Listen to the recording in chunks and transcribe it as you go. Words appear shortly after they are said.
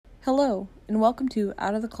Hello, and welcome to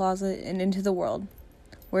Out of the Closet and Into the World.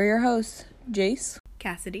 We're your hosts, Jace,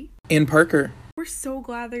 Cassidy, and Parker. We're so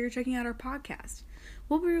glad that you're checking out our podcast.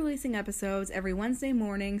 We'll be releasing episodes every Wednesday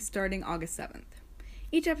morning starting August 7th.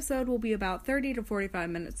 Each episode will be about 30 to 45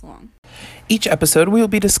 minutes long. Each episode, we will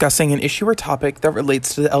be discussing an issue or topic that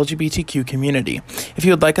relates to the LGBTQ community. If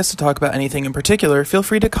you would like us to talk about anything in particular, feel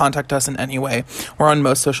free to contact us in any way. We're on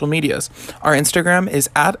most social medias. Our Instagram is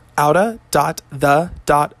at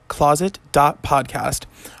outa.the.closet.podcast.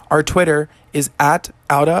 Our Twitter is at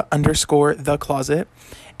outa_thecloset.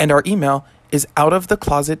 And our email is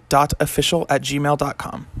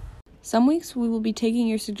outofthecloset.official@gmail.com. Some weeks we will be taking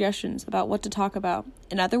your suggestions about what to talk about,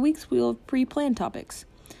 and other weeks we will pre-plan topics.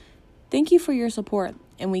 Thank you for your support,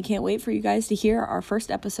 and we can't wait for you guys to hear our first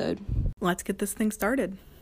episode. Let's get this thing started.